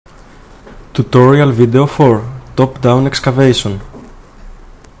Tutorial video 4 Top-Down Excavation.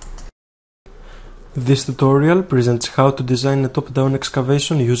 This tutorial presents how to design a top-down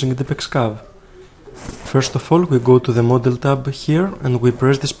excavation using DeepExcav. First of all, we go to the Model tab here and we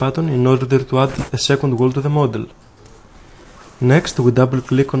press this button in order to add a second wall to the model. Next, we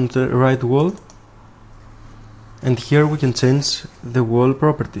double-click on the right wall and here we can change the wall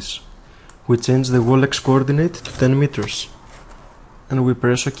properties. We change the wall x-coordinate to 10 meters and we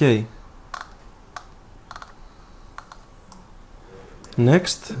press OK.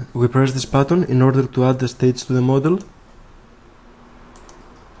 Next, we press this button in order to add the stage to the model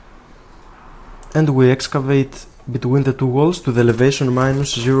and we excavate between the two walls to the elevation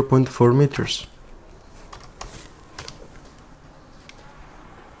minus 0.4 meters.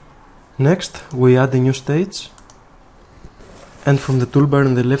 Next, we add a new stage and from the toolbar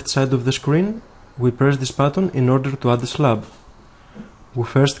on the left side of the screen we press this button in order to add a slab. We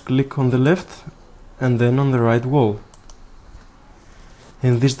first click on the left and then on the right wall.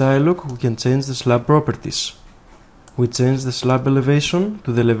 In this dialog we can change the slab properties. We change the slab elevation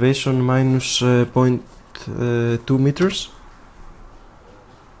to the elevation minus 0.2 meters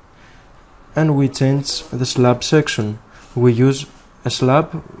and we change the slab section. We use a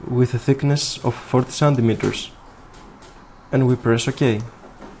slab with a thickness of 40 centimeters and we press OK.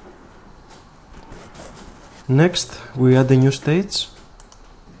 Next we add a new stage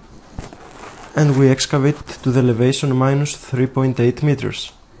and we excavate to the elevation minus 3.8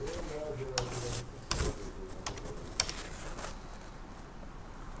 meters.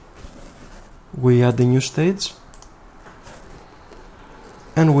 We add a new stage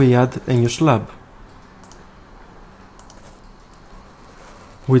and we add a new slab.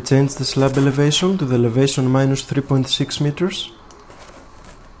 We change the slab elevation to the elevation minus 3.6 meters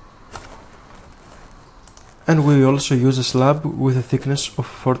and we also use a slab with a thickness of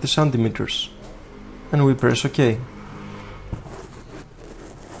 40 centimeters. And we press OK.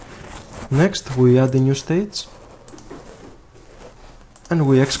 Next we add a new stage and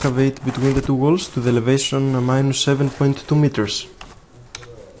we excavate between the two walls to the elevation minus 7.2 meters.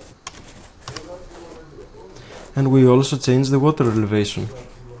 And we also change the water elevation.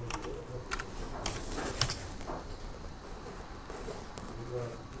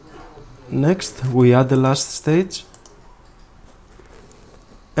 Next we add the last stage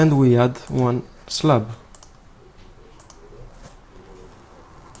and we add one slab.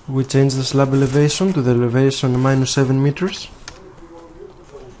 We change the slab elevation to the elevation minus 7 meters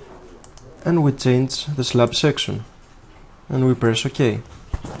and we change the slab section and we press OK.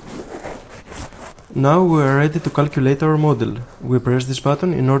 Now we are ready to calculate our model. We press this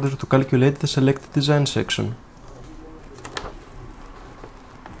button in order to calculate the selected design section.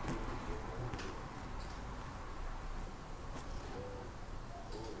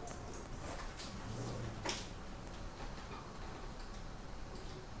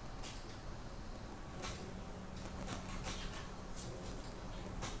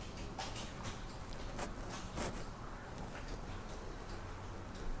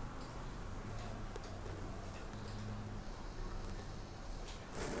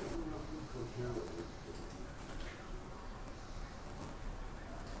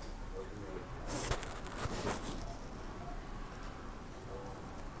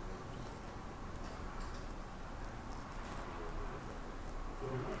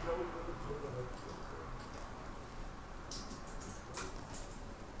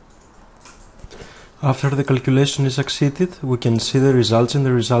 After the calculation is succeeded, we can see the results in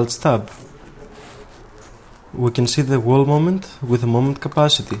the Results tab. We can see the wall moment with the moment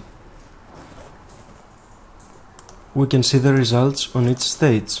capacity. We can see the results on each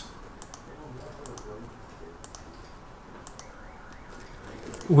stage.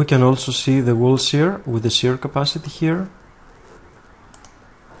 We can also see the wall shear with the shear capacity here.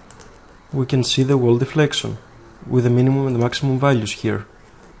 We can see the wall deflection with the minimum and maximum values here.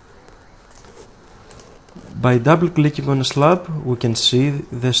 By double-clicking on a slab, we can see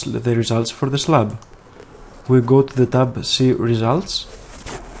the results for the slab. We go to the tab See Results,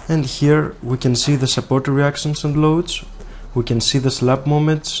 and here we can see the support reactions and loads. We can see the slab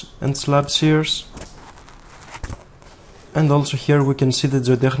moments and slab shears. And also here we can see the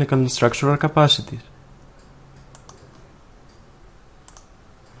geotechnical and structural capacity.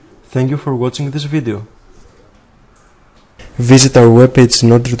 Thank you for watching this video. Visit our webpage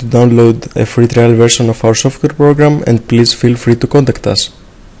in order to download a free trial version of our software program and please feel free to contact us.